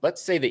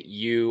let's say that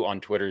you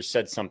on Twitter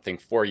said something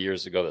 4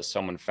 years ago that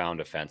someone found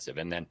offensive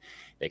and then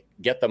they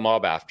get the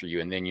mob after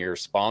you. And then your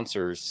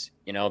sponsors,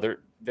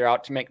 they're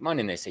out to make money.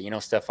 And they say,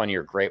 Stefan,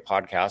 you're a great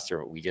podcaster,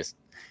 but we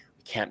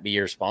can't be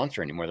your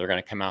sponsor anymore. They're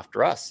going to come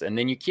after us. And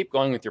then you keep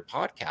going with your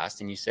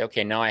podcast and you say,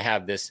 okay, now I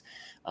have this,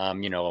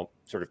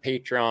 sort of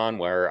Patreon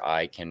where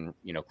I can,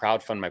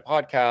 crowdfund my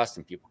podcast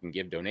and people can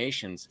give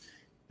donations.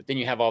 But then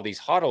you have all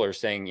these hodlers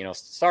saying,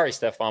 sorry,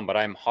 Stefan, but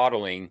I'm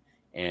hodling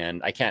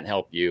and I can't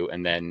help you.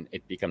 And then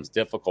it becomes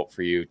difficult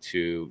for you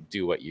to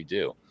do what you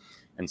do.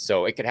 And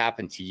so it could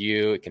happen to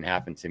you. It can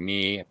happen to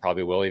me. It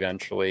probably will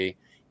eventually,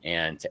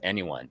 and to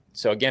anyone.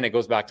 So again, it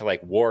goes back to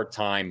like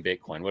wartime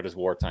Bitcoin. What is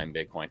wartime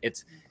Bitcoin?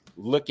 It's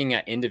looking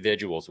at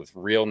individuals with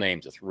real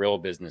names, with real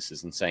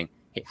businesses and saying,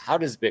 hey, how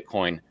does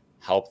Bitcoin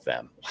help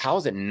them? How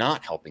is it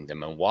not helping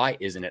them? And why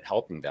isn't it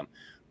helping them?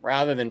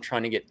 Rather than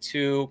trying to get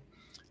too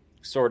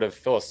sort of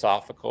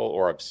philosophical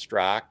or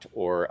abstract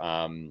or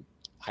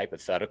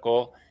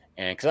hypothetical.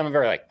 And because I'm a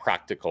very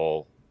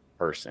practical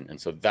person. And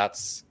so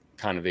that's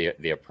kind of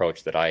the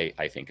approach that I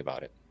think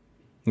about it.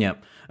 Yeah.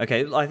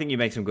 Okay. I think you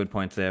make some good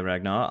points there,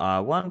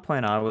 Ragnar. One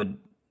point I would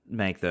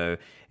make though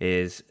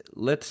is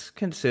let's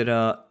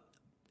consider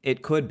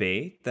it could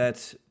be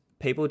that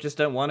people just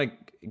don't want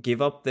to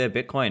give up their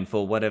Bitcoin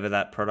for whatever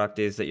that product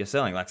is that you're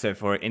selling. Like, so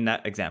for in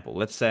that example,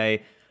 let's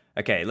say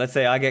I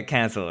get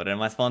canceled and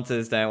my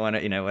sponsors don't want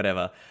to,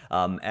 whatever.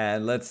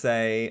 And let's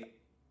say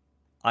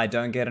I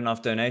don't get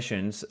enough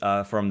donations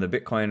from the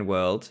Bitcoin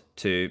world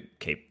to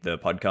keep the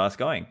podcast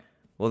going.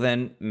 Well,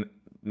 then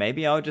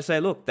maybe I would just say,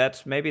 look,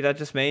 maybe that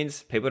just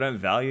means people don't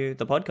value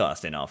the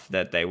podcast enough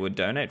that they would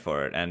donate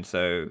for it. And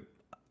so,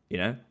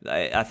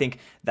 I think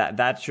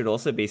that should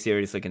also be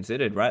seriously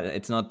considered, right?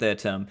 It's not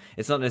that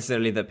it's not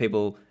necessarily that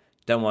people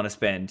don't want to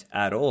spend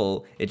at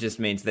all. It just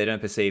means they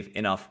don't perceive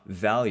enough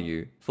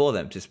value for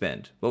them to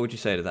spend. What would you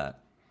say to that?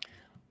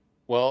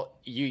 Well,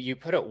 you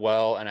put it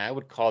well, and I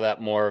would call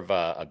that more of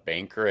a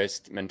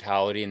bankerist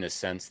mentality in the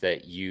sense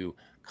that you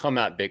come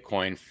at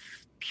Bitcoin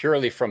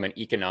purely from an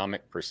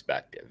economic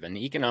perspective. And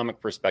the economic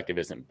perspective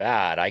isn't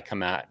bad. I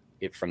come at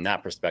it from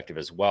that perspective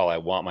as well. I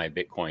want my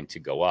Bitcoin to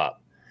go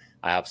up.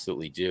 I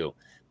absolutely do.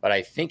 But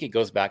I think it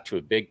goes back to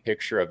a big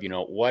picture of,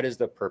 what is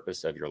the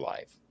purpose of your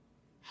life?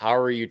 How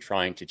are you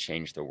trying to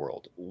change the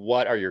world?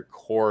 What are your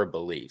core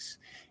beliefs?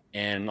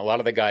 And a lot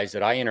of the guys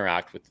that I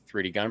interact with, the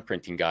 3D gun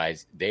printing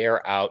guys, they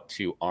are out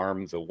to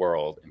arm the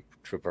world and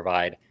to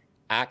provide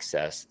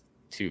access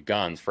to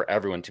guns for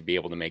everyone to be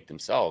able to make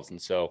themselves.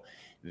 And so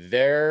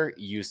their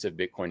use of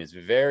Bitcoin is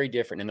very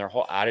different and their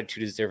whole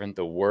attitude is different.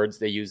 The words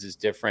they use is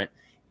different.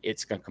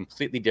 It's a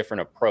completely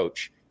different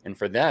approach. And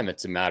for them,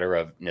 it's a matter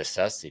of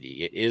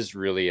necessity. It is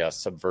really a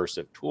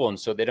subversive tool. And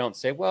so they don't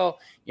say, well,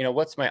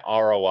 what's my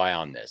ROI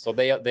on this? So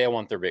they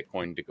want their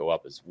Bitcoin to go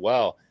up as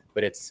well.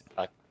 But it's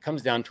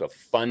comes down to a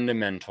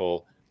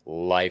fundamental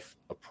life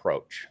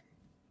approach.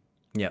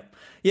 Yeah.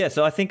 Yeah.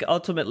 So I think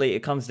ultimately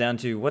it comes down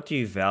to what do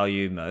you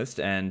value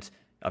most? And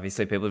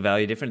obviously people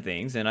value different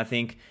things. And I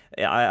think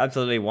I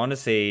absolutely want to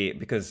see,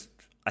 because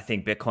I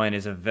think Bitcoin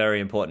is a very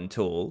important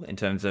tool in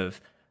terms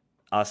of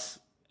us,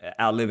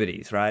 our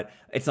liberties, right?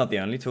 It's not the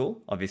only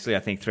tool. Obviously, I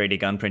think 3D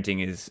gun printing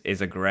is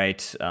a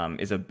great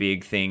is a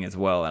big thing as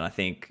well, and I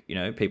think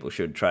people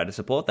should try to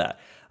support that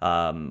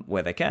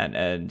where they can.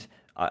 And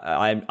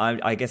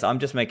I guess I'm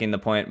just making the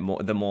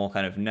point the more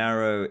kind of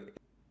narrow,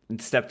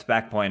 stepped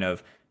back point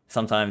of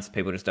sometimes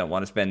people just don't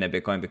want to spend their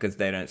Bitcoin because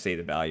they don't see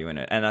the value in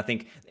it. And I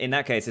think in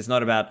that case, it's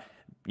not about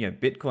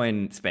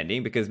Bitcoin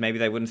spending, because maybe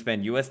they wouldn't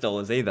spend US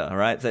dollars either,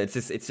 right? So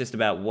it's just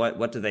about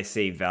what do they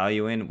see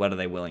value in, what are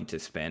they willing to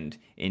spend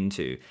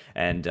into.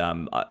 And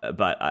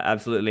but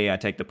I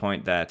take the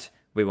point that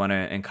we want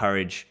to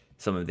encourage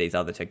some of these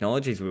other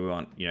technologies. We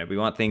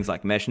want things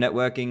like mesh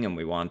networking, and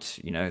we want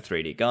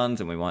 3D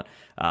guns, and we want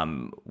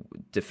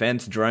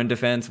defense, drone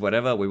defense,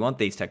 whatever. We want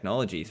these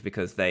technologies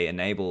because they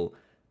enable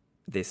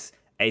this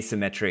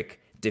asymmetric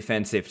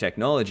defensive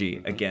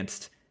technology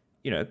against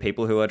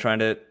people who are trying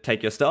to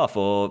take your stuff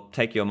or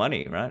take your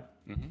money, right?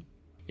 Mm-hmm.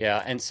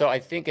 Yeah, and so I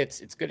think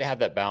it's good to have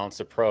that balanced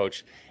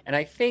approach. And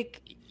I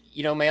think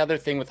my other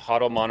thing with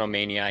HODL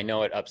monomania, I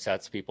know it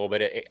upsets people,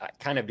 but I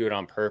kind of do it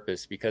on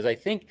purpose because I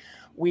think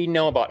we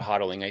know about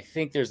HODLing. I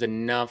think there's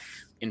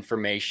enough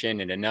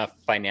information and enough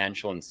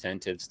financial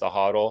incentives to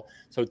HODL.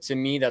 So to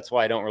me, that's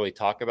why I don't really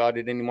talk about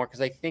it anymore,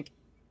 because I think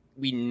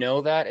we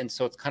know that. And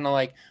so it's kind of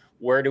like,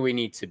 where do we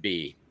need to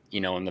be,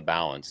 in the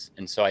balance?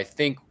 And so I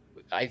think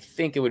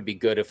it would be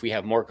good if we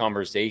have more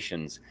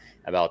conversations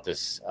about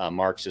this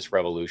Marxist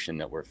revolution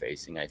that we're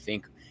facing. I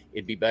think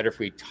it'd be better if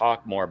we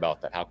talk more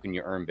about that. How can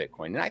you earn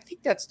Bitcoin? And I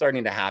think that's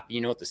starting to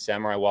happen. With the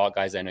Samurai Wallet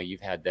guys, I know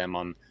you've had them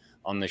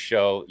on the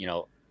show.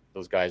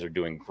 Those guys are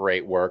doing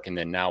great work. And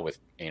then now with,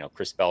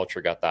 Chris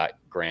Belcher got that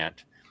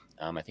grant.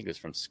 I think it was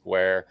from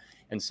Square.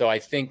 And so I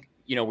think,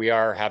 we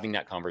are having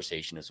that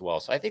conversation as well.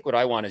 So I think what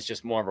I want is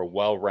just more of a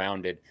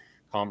well-rounded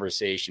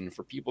conversation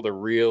for people to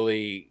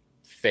really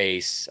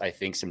face, I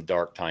think, some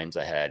dark times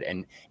ahead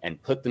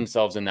and put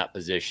themselves in that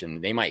position.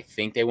 They might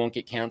think they won't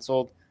get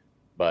canceled,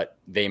 but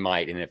they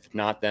might. And if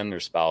not them, their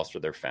spouse or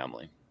their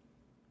family.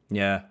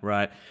 Yeah,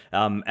 right.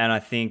 And I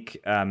think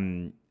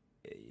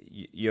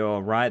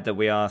you're right that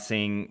we are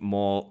seeing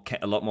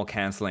a lot more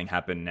canceling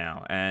happen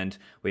now. And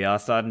we are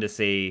starting to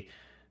see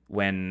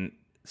when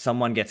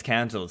someone gets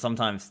cancelled,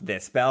 sometimes their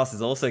spouse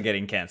is also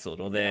getting cancelled,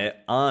 or their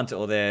aunt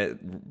or their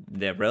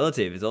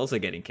relative is also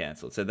getting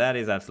cancelled. So that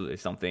is absolutely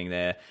something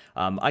there.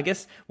 I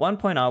guess one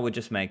point I would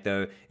just make,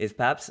 though, is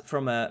perhaps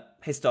from a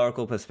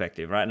historical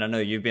perspective, right? And I know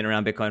you've been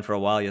around Bitcoin for a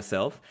while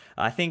yourself.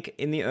 I think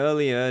in the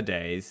earlier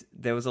days,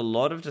 there was a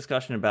lot of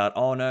discussion about,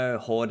 oh no,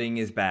 hoarding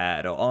is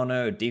bad, or oh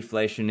no,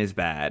 deflation is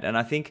bad. And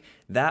I think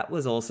that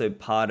was also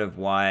part of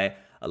why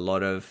a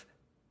lot of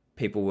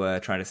people were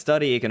trying to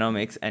study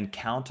economics and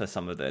counter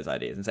some of those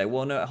ideas and say,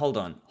 well, no, hold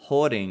on.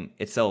 Hoarding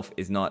itself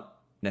is not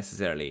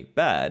necessarily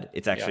bad.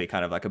 It's actually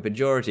kind of like a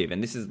pejorative.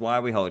 And this is why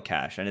we hold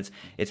cash. And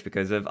it's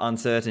because of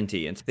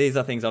uncertainty. And these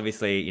are things,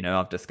 obviously,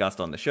 I've discussed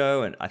on the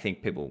show, and I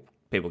think people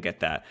get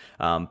that.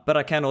 But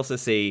I can also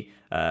see,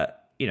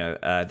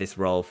 this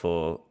role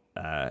for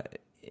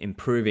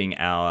improving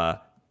our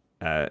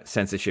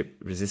censorship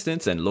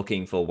resistance and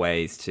looking for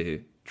ways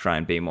to try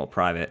and be more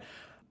private.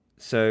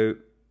 So,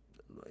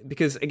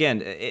 because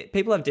again,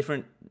 people have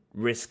different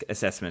risk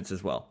assessments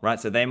as well, right?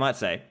 So they might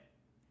say,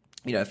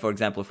 for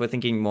example, if we're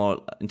thinking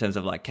more in terms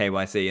of like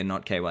KYC and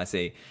not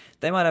KYC,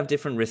 they might have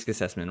different risk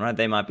assessment, right?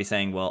 They might be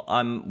saying, well,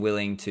 I'm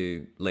willing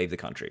to leave the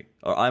country,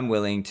 or I'm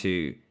willing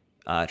to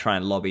try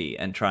and lobby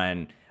and try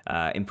and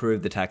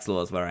improve the tax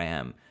laws where I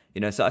am.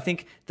 So I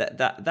think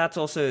that's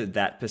also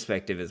that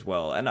perspective as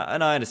well. And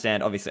I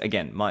understand, obviously,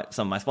 again,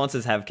 some of my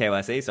sponsors have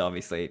KYC, so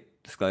obviously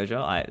disclosure,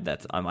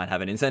 I might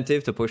have an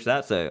incentive to push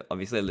that. So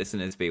obviously,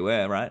 listeners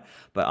beware, right?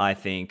 But I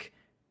think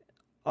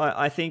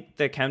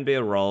there can be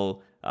a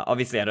role.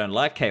 Obviously, I don't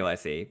like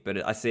KYC,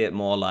 but I see it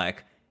more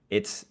like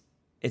it's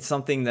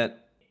something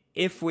that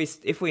if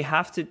we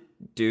have to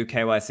do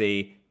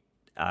KYC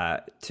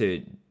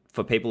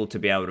for people to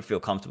be able to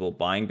feel comfortable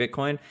buying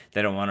Bitcoin,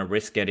 they don't want to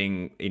risk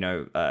getting,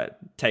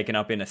 taken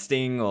up in a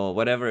sting or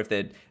whatever, if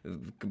they're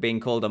being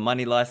called a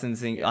money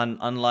licensing,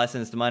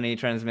 unlicensed money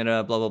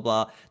transmitter, blah, blah,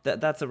 blah.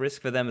 That's a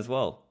risk for them as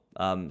well.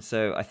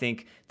 So I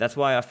think that's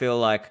why I feel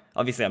like,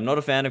 obviously I'm not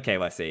a fan of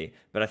KYC,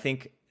 but I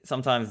think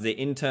sometimes the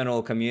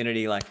internal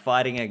community, like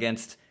fighting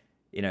against,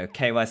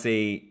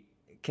 KYC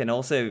can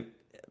also,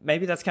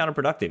 maybe that's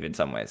counterproductive in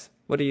some ways.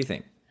 What do you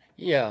think?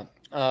 Yeah.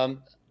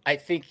 I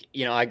think,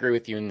 I agree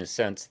with you in the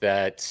sense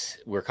that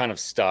we're kind of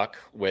stuck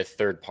with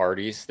third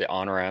parties, the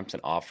on-ramps and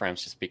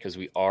off-ramps, just because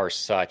we are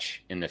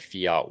such in the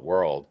fiat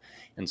world.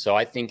 And so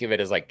I think of it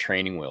as like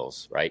training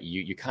wheels, right?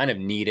 You kind of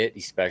need it,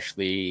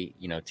 especially,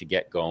 to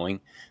get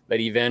going. But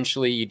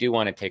eventually you do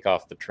want to take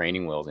off the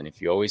training wheels. And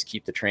if you always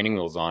keep the training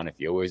wheels on, if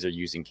you always are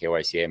using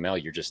KYC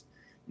AML, you're just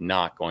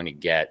not going to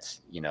get,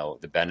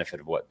 the benefit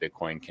of what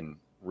Bitcoin can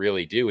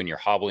really do. And you're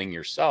hobbling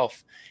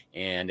yourself.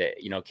 And,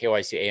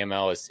 KYC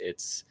AML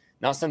it's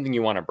not something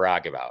you want to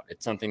brag about.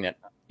 It's something that,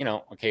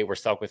 okay, we're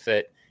stuck with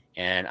it.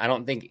 And I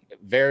don't think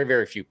very,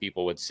 very few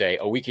people would say,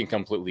 oh, we can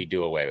completely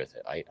do away with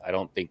it. I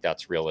don't think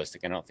that's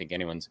realistic. I don't think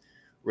anyone's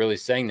really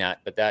saying that,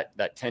 but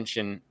that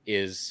tension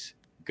is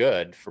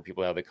good for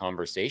people to have the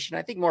conversation.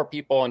 I think more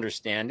people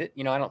understand it.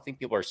 I don't think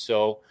people are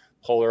so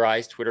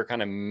polarized. Twitter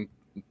kind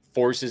of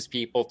forces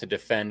people to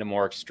defend a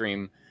more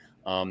extreme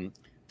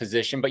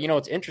position. But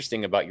what's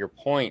interesting about your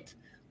point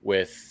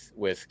with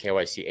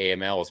KYC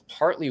AML is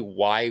partly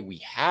why we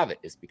have it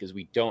is because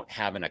we don't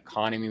have an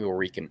economy where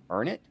we can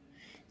earn it,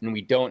 and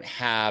we don't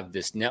have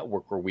this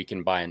network where we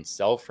can buy and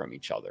sell from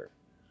each other.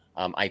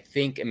 I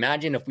think,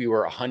 imagine if we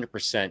were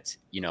 100%,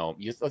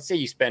 let's say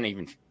you spend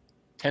even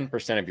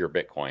 10% of your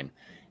Bitcoin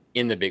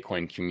in the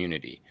Bitcoin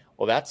community.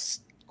 Well,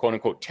 that's quote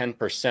unquote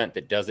 10%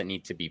 that doesn't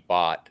need to be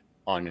bought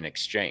on an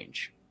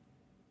exchange.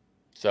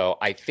 So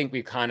I think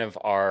we kind of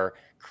are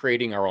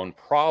creating our own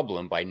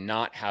problem by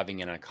not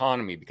having an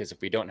economy, because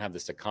if we don't have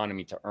this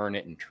economy to earn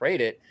it and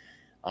trade it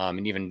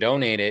and even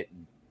donate it,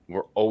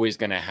 we're always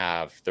going to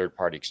have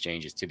third-party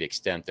exchanges to the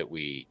extent that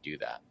we do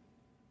that.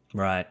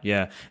 Right,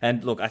 yeah.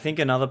 And look, I think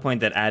another point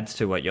that adds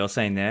to what you're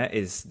saying there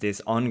is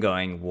this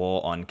ongoing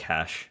war on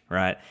cash,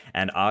 right?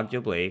 And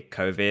arguably,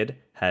 COVID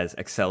has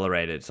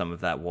accelerated some of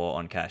that war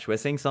on cash. We're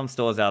seeing some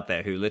stores out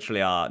there who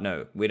literally are,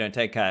 no, we don't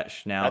take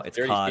cash now, it's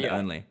card fiat.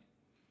 Only.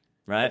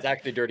 Right? It's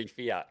actually dirty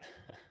fiat.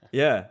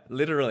 Yeah,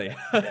 literally.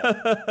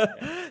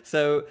 Yeah.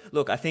 So,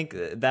 look, I think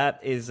that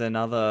is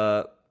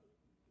another,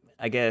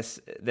 I guess,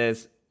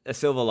 there's a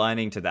silver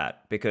lining to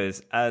that,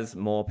 because as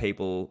more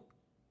people,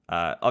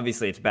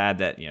 obviously it's bad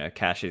that,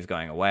 cash is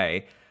going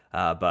away,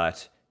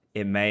 but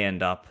it may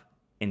end up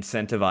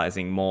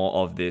incentivizing more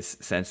of this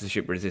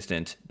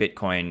censorship-resistant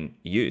Bitcoin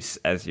use,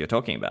 as you're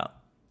talking about.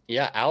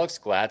 Yeah, Alex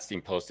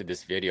Gladstein posted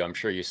this video. I'm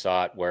sure you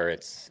saw it, where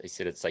he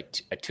said it's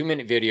like a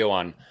 2-minute video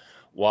on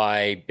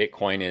why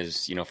Bitcoin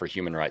is, for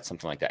human rights,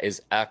 something like that.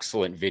 Is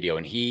excellent video.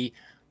 And he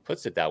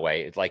puts it that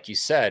way. Like you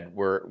said,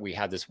 we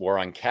have this war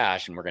on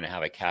cash, and we're going to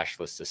have a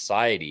cashless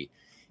society.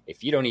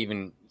 If you don't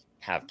even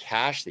have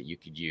cash that you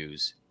could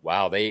use,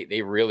 wow,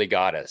 they really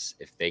got us.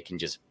 If they can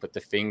just put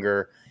the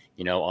finger,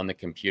 on the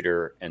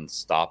computer and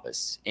stop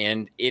us.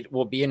 And it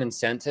will be an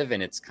incentive,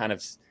 and it's kind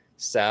of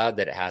sad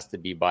that it has to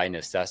be by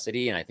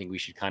necessity. And I think we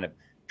should kind of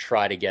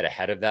try to get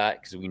ahead of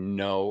that, because we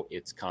know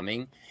it's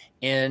coming.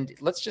 And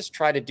let's just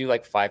try to do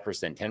like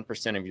 5%,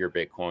 10% of your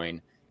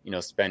Bitcoin,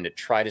 spend it.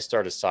 Try to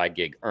start a side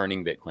gig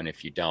earning Bitcoin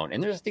if you don't.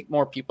 And there's, I think,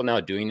 more people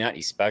now doing that,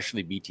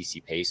 especially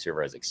BTC Pay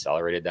Server has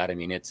accelerated that. I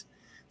mean, it's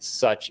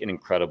such an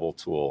incredible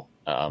tool.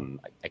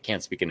 I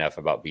can't speak enough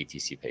about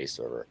BTC Pay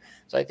Server.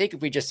 So I think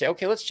if we just say,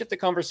 okay, let's shift the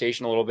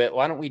conversation a little bit.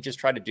 Why don't we just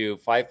try to do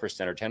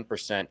 5% or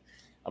 10%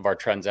 of our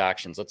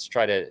transactions? Let's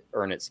try to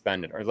earn it,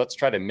 spend it, or let's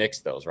try to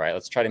mix those, right?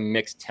 Let's try to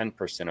mix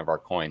 10% of our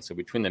coins. So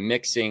between the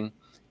mixing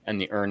and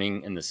the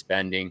earning and the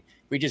spending,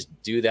 if we just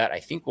do that, I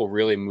think we'll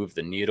really move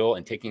the needle.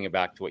 And taking it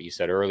back to what you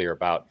said earlier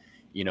about,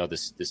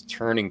 this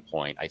turning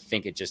point, I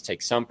think it just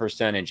takes some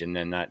percentage, and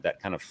then that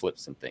kind of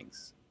flips some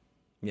things.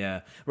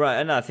 Yeah, right.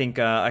 And I think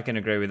I can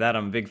agree with that.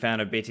 I'm a big fan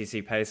of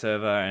BTC Pay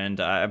Server,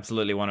 and I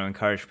absolutely want to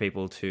encourage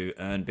people to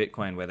earn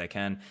Bitcoin where they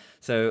can.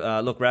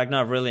 So look,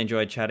 Ragnar, I've really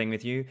enjoyed chatting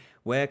with you.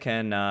 Where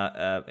can,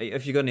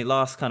 if you've got any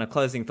last kind of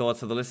closing thoughts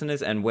for the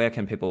listeners, and where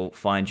can people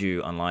find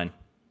you online?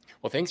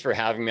 Well, thanks for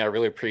having me. I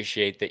really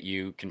appreciate that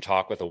you can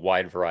talk with a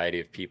wide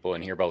variety of people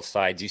and hear both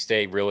sides. You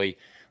stay really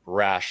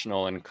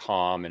rational and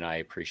calm, and I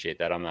appreciate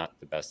that. I'm not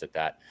the best at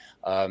that.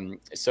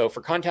 So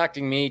for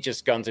contacting me,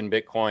 just Guns and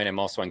Bitcoin. I'm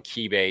also on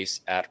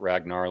Keybase at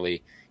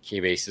Ragnarly.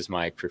 Keybase is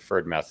my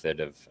preferred method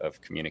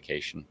of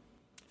communication.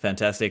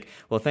 Fantastic.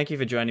 Well, thank you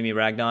for joining me,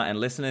 Ragnar. And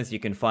listeners, you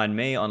can find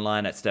me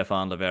online at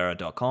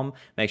stefanlivera.com.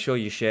 Make sure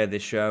you share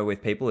this show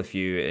with people if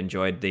you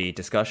enjoyed the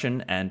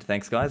discussion. And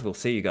thanks, guys. We'll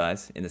see you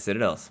guys in the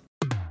Citadels.